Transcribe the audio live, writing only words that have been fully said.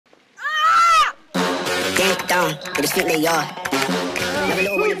ding dong, niggas think they are. Never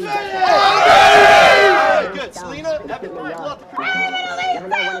know when to be Good, Selena. Happy Pride. Love the Pride. Never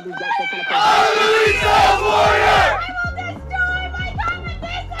know when to be gangster kind of person.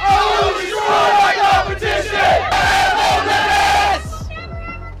 I will destroy my competition!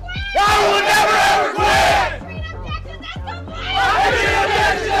 I will never ever quit! I need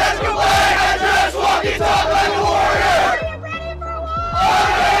attention that's complete! I just walking talk like a warrior! I'm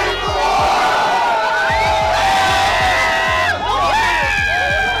ready for war!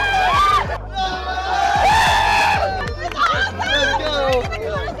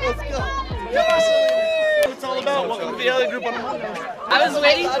 It's all about welcome to the Elliott group on a Monday. I was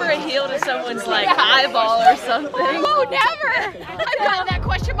waiting for a heel to someone's like eyeball or something. Oh, never! I've gotten that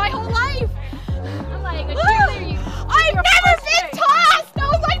question my whole life. I'm like, a cheerleader, I've never been tossed! That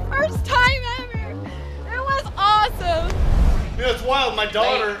was my first time ever. It was awesome. You know, it's wild. My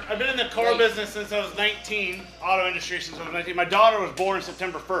daughter, I've been in the car business since I was 19, auto industry since I was 19. My daughter was born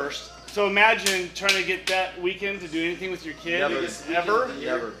September 1st. So imagine trying to get that weekend to do anything with your kid. Never. Ever. You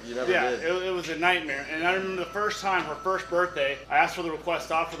never Yeah, did. it was a nightmare. And I remember the first time, her first birthday, I asked for the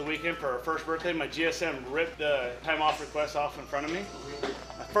request off for the weekend for her first birthday. My GSM ripped the time off request off in front of me.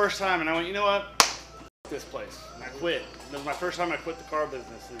 The first time, and I went, you know what? F this place. And I quit. It was my first time I quit the car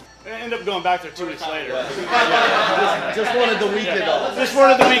business. And I ended up going back there 2 weeks later. Just wanted the weekend off. Just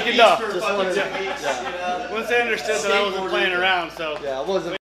wanted the weekend off. Just wanted Once they understood that I wasn't playing around, so. Yeah, I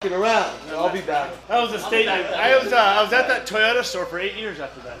wasn't f***ing around. I'll be back. That was a statement. I was at that Toyota store for 8 years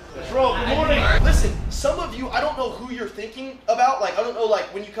after that. Let's roll. Good morning. Listen, some of you, I don't know who you're thinking about. Like, I don't know,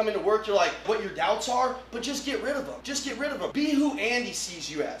 like, when you come into work, you're like, what your doubts are, but just get rid of them. Just get rid of them. Be who Andy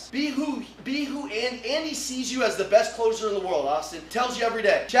sees you as. Be who Andy sees you as the best closer in the world, Austin. Tells you every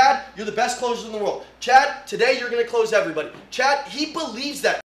day, Chad, you're the best closer in the world. Chad, today you're going to close everybody. Chad, he believes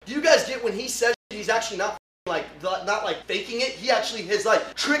that. Do you guys get when he says he's actually not faking it? He actually has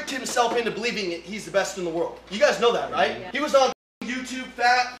like tricked himself into believing it. He's the best in the world. You guys know that, right? Yeah. He was on YouTube,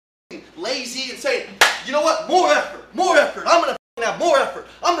 fat, lazy, and saying, you know what? More effort. I'm gonna have more effort.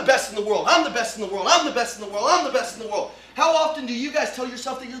 I'm the best in the world. I'm the best in the world. I'm the best in the world. I'm the best in the world. How often do you guys tell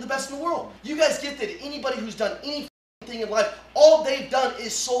yourself that you're the best in the world? You guys get that anybody who's done anything in life, all they've done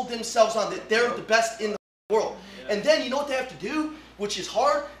is sold themselves on that they're the best in the world. And then you know what they have to do, which is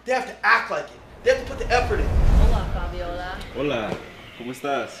hard? They have to act like it. They have to put the effort in. Hola, Fabiola. Hola, ¿cómo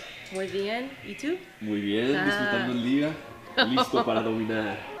estás? Muy bien. ¿Y tú? Muy bien, disfrutando el día, listo para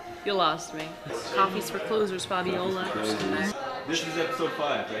dominar. You lost me. Coffees for closers, Fabiola. This is episode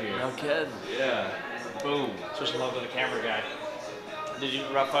 5 right here. No kidding. Yeah. Boom. Switch love to the camera guy. Did you,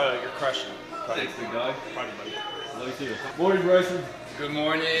 Rafael, you're crushing it. Thanks, big dog. Proud of you, buddy. Love you too. Morning, Bryson. Good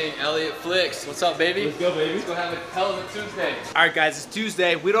morning, Elliott, Flix. What's up, baby? Let's go, baby. Let's go have a hell of a Tuesday. All right, guys, it's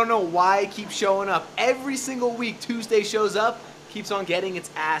Tuesday. We don't know why it keeps showing up. Every single week, Tuesday shows up, keeps on getting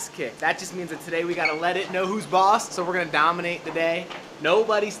its ass kicked. That just means that today we gotta let it know who's boss, so we're gonna dominate the day.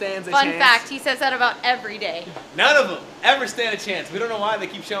 Nobody stands a chance. Fun fact, he says that about every day. None of them ever stand a chance. We don't know why they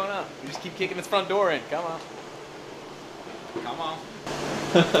keep showing up. We just keep kicking its front door in. Come on. Come on.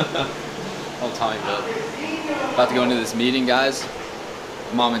 I'll tell you about to go into this meeting, guys.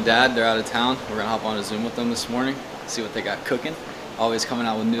 Mom and Dad, they're out of town. We're gonna hop on a Zoom with them this morning, see what they got cooking. Always coming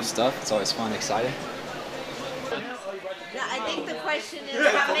out with new stuff. It's always fun, exciting. I think the question is,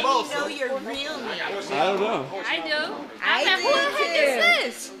 how many know your real name? I don't know. I do. I Who the heck do is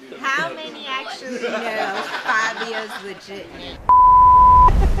this? too. How many actually know Fabio's legit name?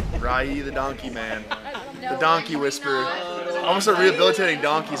 Rai the donkey man. The donkey whisperer. Almost a rehabilitating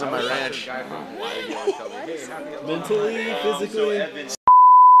donkeys on my ranch. Mentally, physically.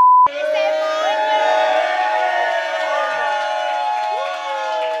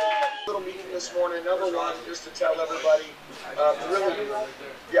 Little meeting this morning. Number one, just to tell everybody,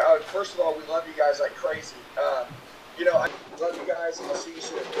 first of all, we love you guys like crazy. You know, I love you guys, and I'll see you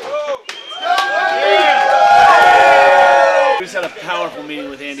soon. We just had a powerful meeting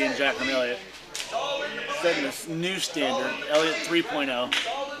with Andy and Jack and Elliott. Setting this new standard, Elliott 3.0.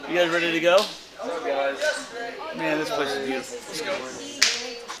 You guys ready to go? Man, this place is beautiful. Let's go.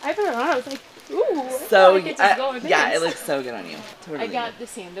 I put it on. I was like, ooh. So, yeah, it looks so good on you. I got the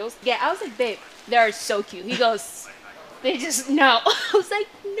sandals. Yeah, I was like, babe, they're so cute. He goes, they just, no. I was like,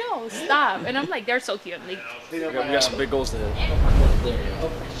 no, stop. And I'm like, they're so cute. Like, We got some big goals to hit. There you go.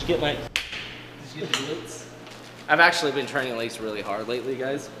 Did you get the glutes? I've actually been training legs really hard lately,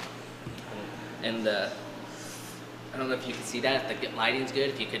 guys. And I don't know if you can see that, if the lighting's good,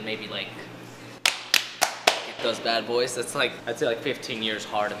 if you could maybe like get those bad boys. That's like, I'd say like 15 years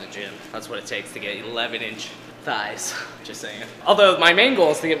hard in the gym. That's what it takes to get 11-inch thighs, just saying. Although my main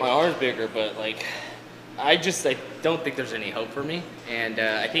goal is to get my arms bigger, but like, I don't think there's any hope for me, and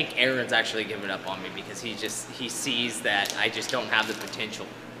I think Aaron's actually given up on me because he sees that I just don't have the potential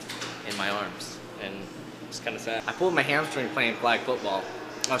in my arms, and it's kind of sad. I pulled my hamstring playing flag football.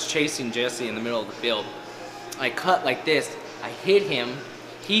 I was chasing Jesse in the middle of the field. I cut like this. I hit him.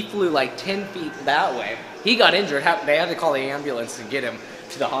 He flew like 10 feet that way. He got injured. They had to call the ambulance and get him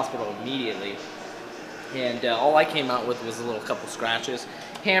to the hospital immediately. And all I came out with was a little couple scratches.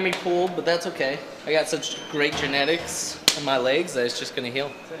 Hammy pulled, but that's okay. I got such great genetics in my legs that it's just gonna heal.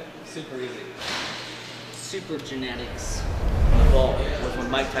 Super easy. Super genetics. The ball was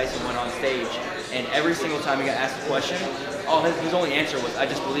when Mike Tyson went on stage, and every single time he got asked a question, his only answer was, I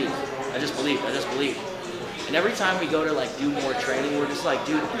just believe. I just believe. I just believe. And every time we go to like do more training, we're just like,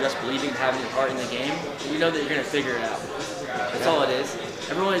 dude, just believing, having your heart in the game. We know that you're gonna figure it out. That's all it is.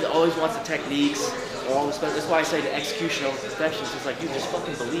 Everyone always wants the techniques or all the stuff. That's why I say the execution over perfection. It's just like, dude, just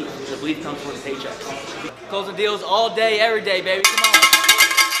fucking believe. The belief comes from the paychecks. Closing deals all day, every day, baby.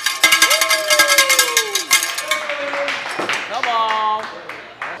 Come on.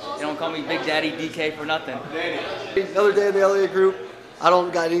 Come on. You don't call me Big Daddy DK for nothing. Another day in the Elliott group. I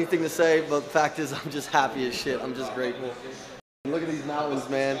don't got anything to say, but the fact is I'm just happy as shit. I'm just grateful. Look at these mountains,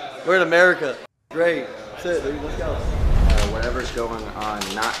 man. We're in America. Great. That's it, dude. Let's go. Whatever's going on,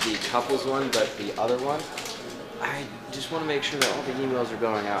 not the couples one, but the other one, I just want to make sure that all the emails are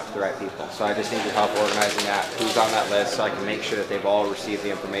going out to the right people. So I just need your help organizing that, who's on that list, so I can make sure that they've all received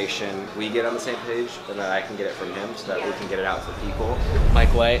the information. We get on the same page, and then I can get it from him so that we can get it out to people. Mike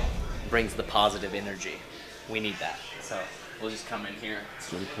White brings the positive energy. We need that. So we'll just come in here.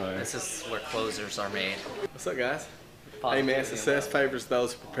 This is where closers are made. What's up, guys? Hey, man, success favors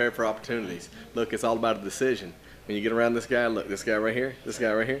those who prepare for opportunities. Look, it's all about a decision. When you get around this guy, look, this guy right here, this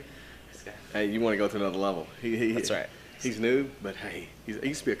guy right here, hey, you want to go to another level. That's right. He's new, but hey, he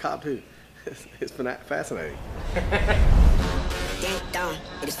used to be a cop too. It's fascinating. Ding dong,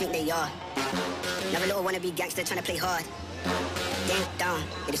 they just think they are. Never little wannabe gangster trying to play hard. Ding dong,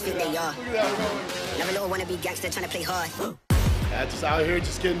 they just think they are. Never little wannabe gangster trying to play hard. Yeah, just out here,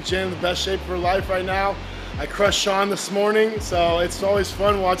 just getting Jen in the best shape of her life right now. I crushed Sean this morning, so it's always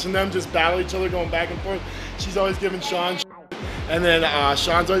fun watching them just battle each other, going back and forth. She's always giving Sean shit. And then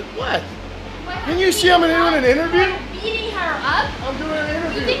Sean's always, what? Can you see I'm doing an interview? Beating her up? I'm doing an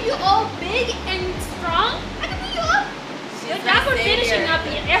interview. You think you all big and strong? I can beat you up. That's what finishing up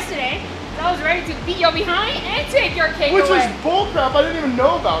yesterday. I was ready to beat your behind and take your cake Which away. was bullcrap. I didn't even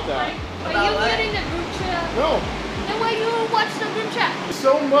know about that. Are you getting the group chat? No. Then why you watch the group chat?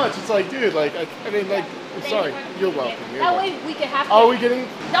 So much. It's like, dude, like, I mean, like, I'm sorry. You're welcome. That way we can have. Are we getting?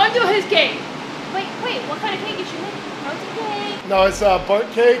 Don't do his cake. Wait, what kind of cake is she making? Protein cake. No, it's a bundt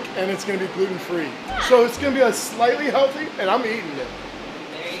cake, and it's gonna be gluten-free. So it's gonna be a slightly healthy, and I'm eating it.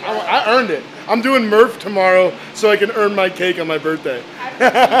 I earned it. I'm doing Murph tomorrow, so I can earn my cake on my birthday.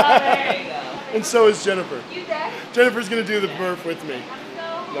 And so is Jennifer. You there? Jennifer's gonna do the Murph with me.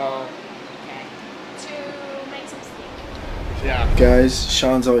 No. To make some steak. Yeah. Guys,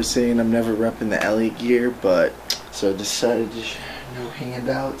 Sean's always saying I'm never repping the Elliott gear, but so I decided to no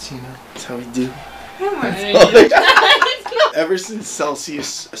handouts, you know. That's how we do. Ever since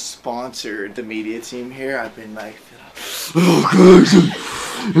Celsius sponsored the media team here, I've been like, oh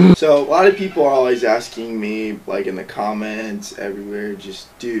God. So a lot of people are always asking me, like in the comments, everywhere,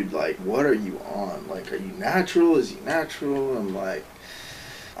 just, dude, like, what are you on? Like, are you natural? Is he natural? I'm like,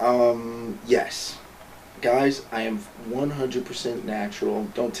 yes. Guys, I am 100% natural.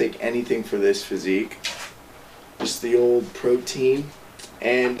 Don't take anything for this physique. Just the old protein.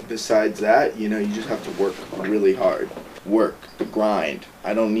 And besides that, you know, you just have to work really hard. Work, the grind.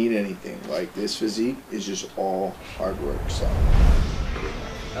 I don't need anything. Like, this physique is just all hard work, so.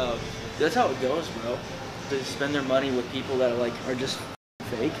 That's how it goes, bro. They spend their money with people that are just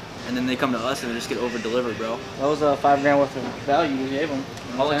fake, and then they come to us and they just get over-delivered, bro. That was $5 grand worth of value we gave them.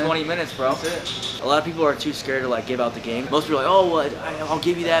 Only 20 minutes, bro. That's it. A lot of people are too scared to like give out the game. Most people are like, oh, well, I'll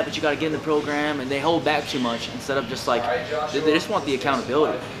give you that, but you gotta get in the program, and they hold back too much instead of just like, they just want the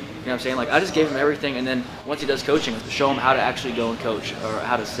accountability. You know what I'm saying? Like, I just gave him everything, and then once he does coaching, show him how to actually go and coach, or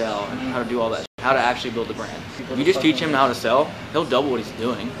how to sell, and how to do all that, how to actually build a brand. If you just teach him how to sell, he'll double what he's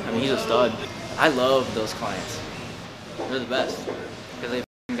doing. I mean, he's a stud. I love those clients. They're the best, because they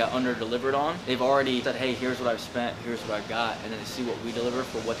got under-delivered on. They've already said, hey, here's what I've spent, here's what I got, and then they see what we deliver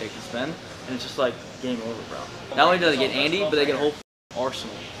for what they can spend, and it's just like, game over, bro. Not only do they get Andy, but they get a whole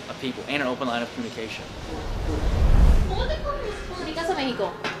arsenal of people, and an open line of communication. ¿Cómo te comunicas a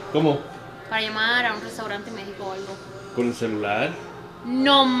México? ¿Cómo? Para llamar a un restaurante en México o algo. ¿Con el celular?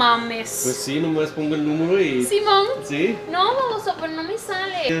 No mames. Pues sí, nomás pongo el número y... ¿Simón? ¿Sí? No, baboso, pero no me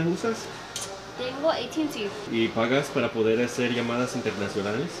sale. ¿Qué usas? Tengo AT&T. ¿Y pagas para poder hacer llamadas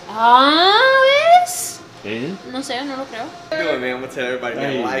internacionales? ¿Ves? ¿Eh? No sé, no lo creo. How you doing, man? I'm gonna tell everybody,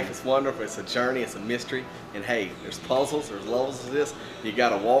 man, Hey. life is wonderful. It's a journey, it's a mystery, and hey, there's puzzles, there's levels to this. You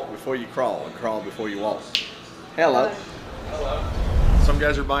gotta walk before you crawl, and crawl before you walk. Hello. Some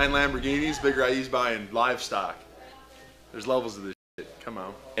guys are buying Lamborghinis, Big Rye's buying livestock. There's levels of this shit. Come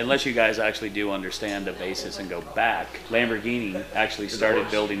on. Unless you guys actually do understand the basis and go back, Lamborghini actually started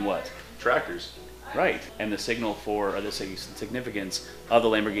building what? Tractors. Right, and the signal for, or the significance of the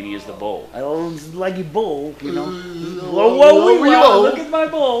Lamborghini is the bull. Oh, it's like a bull, you know. Whoa, whoa, whoa, look at my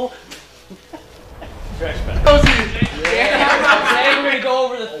bull. Trash bag. Today we're gonna go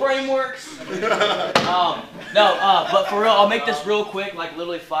over the frameworks. But for real, I'll make this real quick, like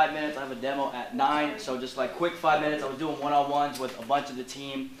literally 5 minutes. I have a demo at 9, so just like quick 5 minutes. I was doing one-on-ones with a bunch of the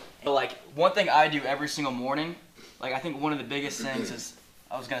team. But like one thing I do every single morning, like I think one of the biggest things is,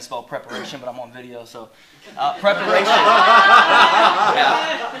 I was gonna spell preparation, but I'm on video, so preparation.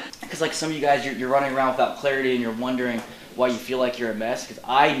 Yeah. Because like some of you guys, you're running around without clarity and you're wondering why you feel like you're a mess. Because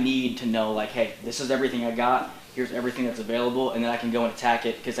I need to know, like, hey, this is everything I got. Here's everything that's available, and then I can go and attack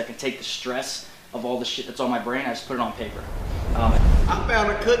it. Because I can take the stress of all the shit that's on my brain. I just put it on paper. I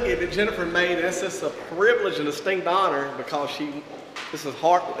found a cookie that Jennifer made, and it's just a privilege and a distinct honor because this is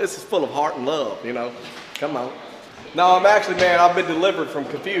full of heart and love, you know. Come on. No, I'm actually, man, I've been delivered from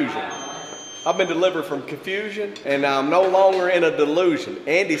confusion. I've been delivered from confusion, and I'm no longer in a delusion.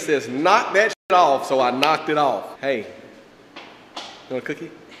 Andy says, knock that shit off, so I knocked it off. Hey, you want a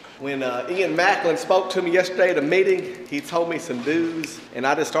cookie? When Ian Macklin spoke to me yesterday at a meeting, he told me some do's, and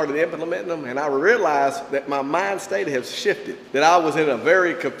I just started implementing them, and I realized that my mind state has shifted, that I was in a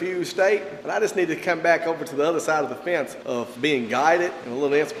very confused state, and I just need to come back over to the other side of the fence of being guided and a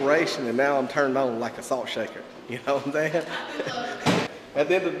little inspiration, and now I'm turned on like a salt shaker. You know what I'm saying? At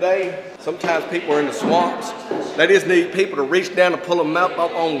the end of the day, sometimes people are in the swamps. They just need people to reach down and pull them up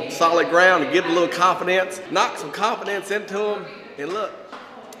on solid ground and give them a little confidence, knock some confidence into them, and look,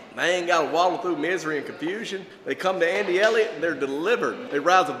 they ain't got to wallow through misery and confusion. They come to Andy Elliott and they're delivered. They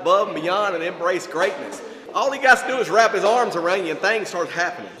rise above and beyond and embrace greatness. All he got to do is wrap his arms around you and things start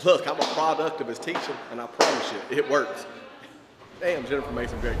happening. Look, I'm a product of his teaching, and I promise you, it works. Damn, Jennifer made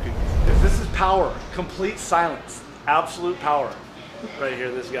some great cookies. This is power, complete silence, absolute power. Right here,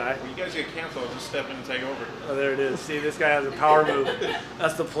 this guy. When you guys get canceled, just step in and take over. Oh, there it is. See, this guy has a power move.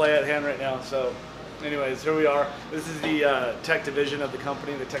 That's the play at hand right now. So, anyways, here we are. This is the tech division of the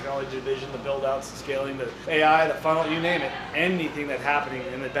company, the technology division, the build-outs, the scaling, the AI, the funnel, you name it. Anything that's happening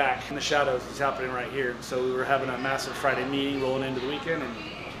in the back, in the shadows, is happening right here. So we were having a massive Friday meeting rolling into the weekend, and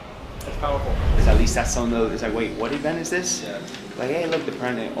it's powerful. At least that's on the, it's like, wait, what event is this? Yeah. Like, hey, look, the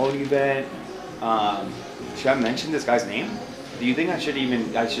President own event. Should I mention this guy's name? Do you think I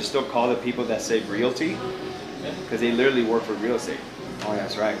should still call the people that say realty? Because they literally work for real estate. Oh, yeah,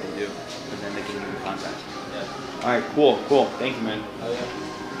 that's right, they do. And then they can give me contact. Yeah. All right, cool. Thank you, man. Oh,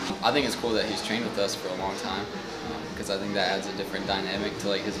 yeah. I think it's cool that he's trained with us for a long time because I think that adds a different dynamic to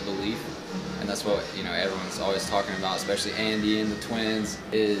like his belief. And that's what, you know, everyone's always talking about, especially Andy and the twins,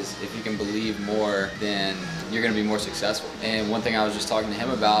 is if you can believe more, then you're going to be more successful. And one thing I was just talking to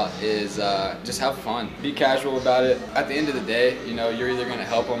him about is just have fun. Be casual about it. At the end of the day, you know, you're either going to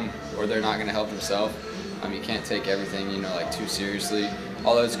help them or they're not going to help themselves. I mean, you can't take everything, you know, like too seriously.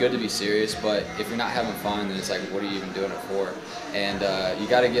 Although it's good to be serious, but if you're not having fun, then it's like, what are you even doing it for? And you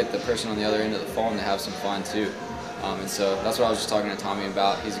got to get the person on the other end of the phone to have some fun too. And so that's what I was just talking to Tommy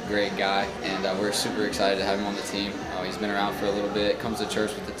about. He's a great guy, and we're super excited to have him on the team. He's been around for a little bit, comes to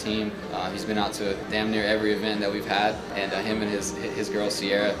church with the team. He's been out to damn near every event that we've had, and him and his girl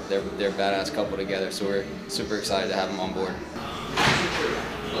Sierra, they're a badass couple together, so we're super excited to have him on board.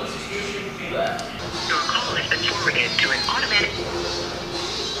 Your call has been forwarded to an automatic...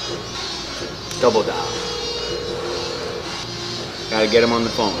 Double dial. Gotta get him on the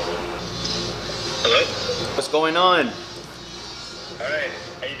phone. Hello? What's going on? Alright,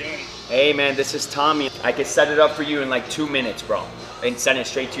 how you doing? Hey man, this is Tommy. I can set it up for you in like 2 minutes, bro. And send it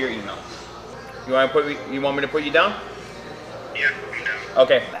straight to your email. You want me to put you down? Yeah, I'm down.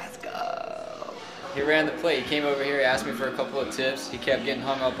 Okay. He ran the play. He came over here, asked me for a couple of tips. He kept getting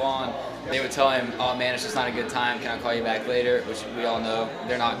hung up on. They would tell him, oh man, it's just not a good time. Can I call you back later? Which we all know,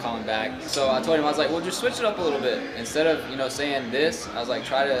 they're not calling back. So I told him, I was like, well, just switch it up a little bit. Instead of, you know, saying this, I was like,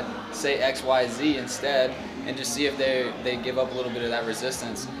 try to say X, Y, Z instead, and just see if they give up a little bit of that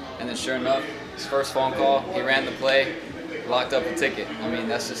resistance. And then sure enough, his first phone call, he ran the play, locked up a ticket. I mean,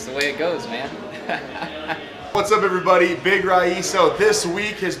 that's just the way it goes, man. What's up, everybody? Big Rye. So this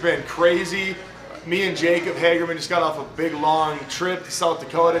week has been crazy. Me and Jacob Hagerman just got off a big long trip to South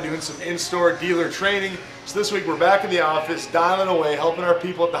Dakota doing some in-store dealer training. So this week we're back in the office, dialing away, helping our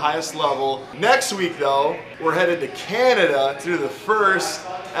people at the highest level. Next week though, we're headed to Canada to do the first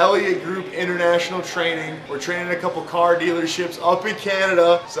Elliott Group International Training. We're training a couple car dealerships up in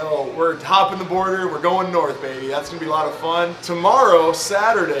Canada. So we're hopping the border, we're going north, baby. That's gonna be a lot of fun. Tomorrow,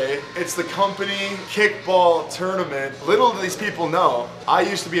 Saturday, it's the company kickball tournament. Little do these people know, I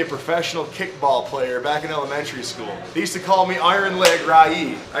used to be a professional kickball player back in elementary school. They used to call me Iron Leg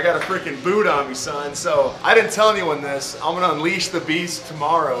Rai. I got a freaking boot on me, son. So I didn't tell anyone this. I'm gonna unleash the beast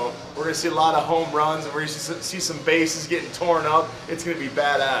tomorrow. We're gonna see a lot of home runs and we're gonna see some bases getting torn up. It's gonna be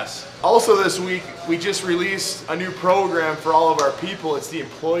badass. Also this week, we just released a new program for all of our people. It's the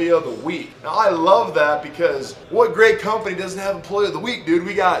Employee of the Week. Now I love that because what great company doesn't have Employee of the Week, dude?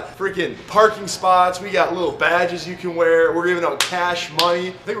 We got freaking parking spots, we got little badges you can wear, we're giving out cash money.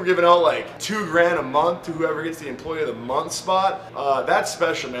 I think we're giving out like $2 grand a month to whoever gets the Employee of the Month spot. That's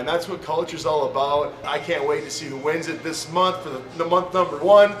special, man. That's what culture's all about. I can't wait to see who wins it this month for the month number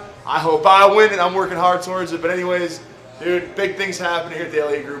 1. I hope I win it. I'm working hard towards it. But anyways, dude, big things happening here at the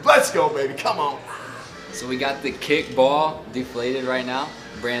Elliott Group. Let's go, baby. Come on. So we got the kickball deflated right now,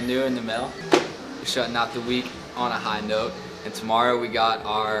 brand new in the mail. We're shutting out the week on a high note. And tomorrow we got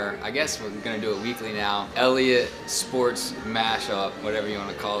our, I guess we're gonna do it weekly now, Elliott Sports Mashup, whatever you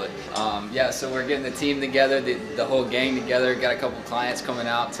wanna call it. Yeah, so we're getting the team together, the whole gang together. Got a couple clients coming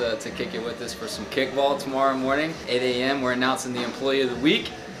out to kick it with us for some kickball tomorrow morning, 8 a.m. We're announcing the Employee of the Week,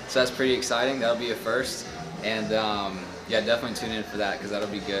 so that's pretty exciting. That'll be a first. And yeah, definitely tune in for that because that'll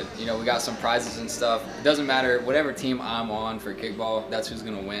be good. You know, we got some prizes and stuff. It doesn't matter, whatever team I'm on for kickball, that's who's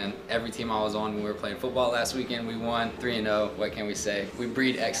gonna win. Every team I was on when we were playing football last weekend, we won 3-0. What can we say? We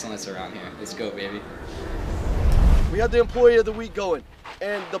breed excellence around here. Let's go, baby. We had the Employee of the Week going,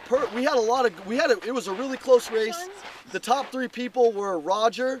 and it was a really close race. The top 3 people were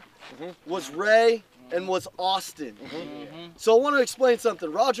Roger, was Ray, and was Austin. So I want to explain something.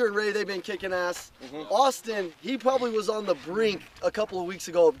 Roger and Ray, they've been kicking ass. Austin, he probably was on the brink a couple of weeks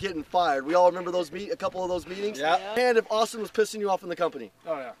ago of getting fired. We all remember a couple of those meetings? Yeah. And if Austin was pissing you off in the company.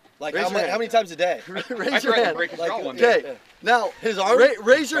 Oh yeah. Like how many times a day? Raise your hand. Okay. Now,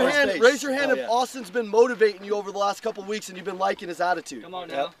 raise your hand. Raise your hand if Austin's been motivating you over the last couple of weeks and you've been liking his attitude. Come on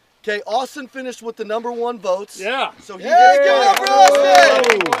now. Okay, Austin finished with the #1 votes. Yeah. So he gets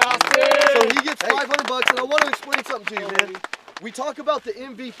So he gets $500, and I want to explain something to you, man. We talk about the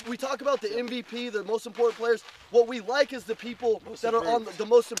MVP. We talk about the MVP, the most important players. What we like is the people that are on the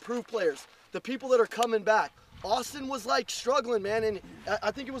most improved players, the people that are coming back. Austin was like struggling, man, and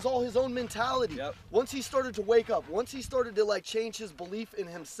I think it was all his own mentality. Once he started to wake up, once he started to like change his belief in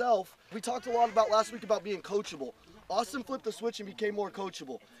himself, we talked a lot about last week about being coachable. Austin flipped the switch and became more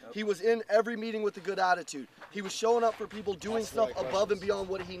coachable. He was in every meeting with a good attitude. He was showing up for people, doing stuff above and beyond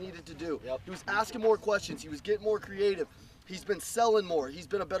what he needed to do. He was asking more questions. He was getting more creative. He's been selling more. He's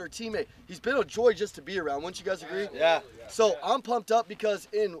been a better teammate. He's been a joy just to be around. Wouldn't you guys agree? Yeah. So I'm pumped up because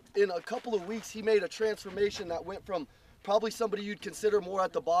in a couple of weeks, he made a transformation that went from probably somebody you'd consider more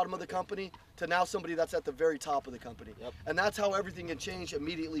at the bottom of the company to now somebody that's at the very top of the company. And that's how everything can change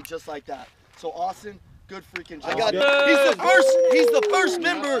immediately just like that. So Austin, good freaking job. He's the first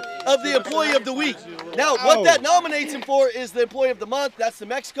member of the Employee of the Week. Now, what that nominates him for is the Employee of the Month. That's the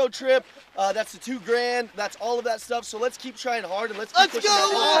Mexico trip. That's the $2 grand. That's all of that stuff. So let's keep trying hard and let's keep pushing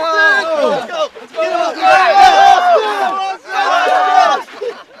that. Let's go! Let's go!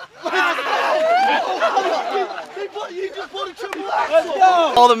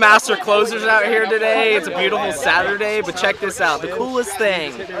 All the master closers out here today. It's a beautiful Saturday, but check this out. The coolest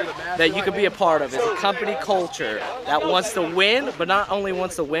thing that you could be a part of is a company culture that wants to win, but not only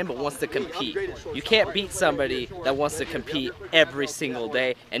wants to win, but wants to compete. You can't beat somebody that wants to compete every single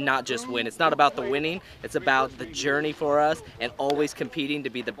day and not just win. It's not about the winning, it's about the journey for us and always competing to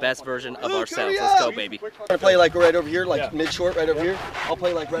be the best version of ourselves. Let's go, baby. I'm gonna play like right over here, like mid-short right over here. I'll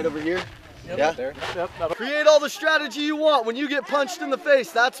play like right over here. Create all the strategy you want. When you get punched in the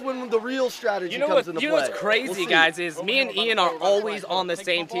face, that's when the real strategy comes into play. You know what's crazy, guys, is me and Ian are always on the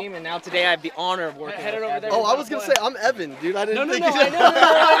same team, and now today I have the honor of working with over there. Oh, I was going to say, I'm Evan, dude. I didn't think No.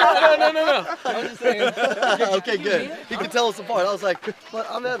 I was just saying. Okay, good. He can tell us apart. I was like, but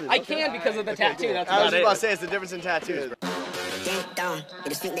I'm Evan. I can because of the tattoo. That's I was just about to say, it's the difference in tattoos. Ding dong,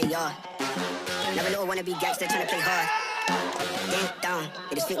 it is think they are. Never know wanna be gangster trying to play hard. Ding dong,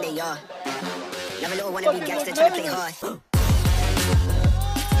 it is think they are. Never know wanna be gangster trying to play hard.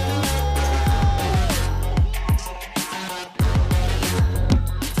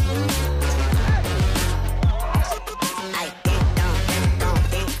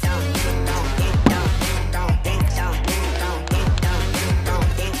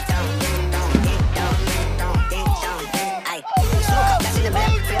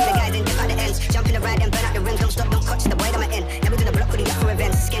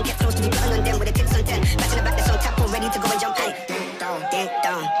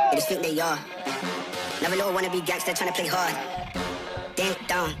 are. Never know I wanna be gangster trying to play hard. Ding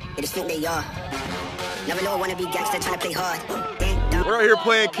dong, they just think they are. Never know I wanna be gangster trying to play hard. We're out here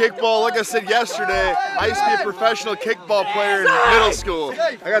playing kickball. Like I said yesterday, I used to be a professional kickball player in middle school.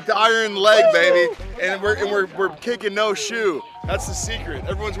 I got the iron leg, baby, and we're kicking no shoe. That's the secret.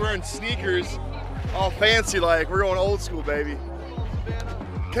 Everyone's wearing sneakers, all fancy like. We're going old school, baby.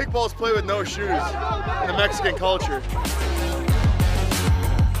 Kickball's played with no shoes in the Mexican culture.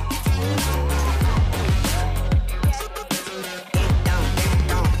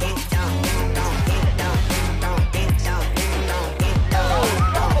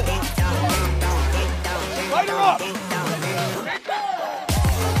 Light her up!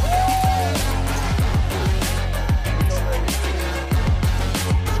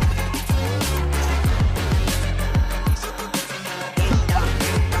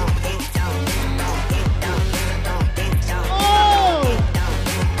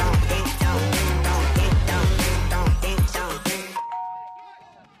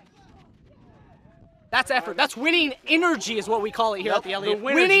 That's effort. That's winning energy is what we call it here at the Elliott.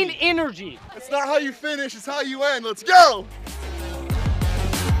 Winning energy. It's not how you finish, it's how you end. Let's go!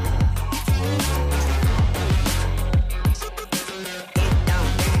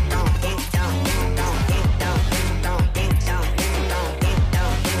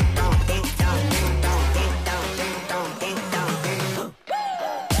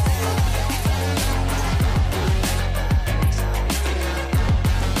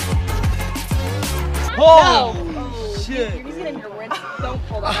 Oh, shit. You're using your wrist. Don't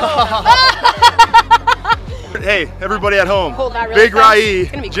pull that. Hey, everybody at home, Hold that really Big Rai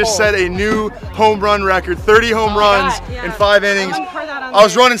fast. just cold. set a new home run record, 30 home runs yeah. in 5 innings. Pour that on I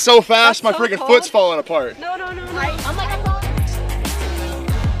was there. running so fast, my That's so freaking cold. foot's falling apart. No. I'm like,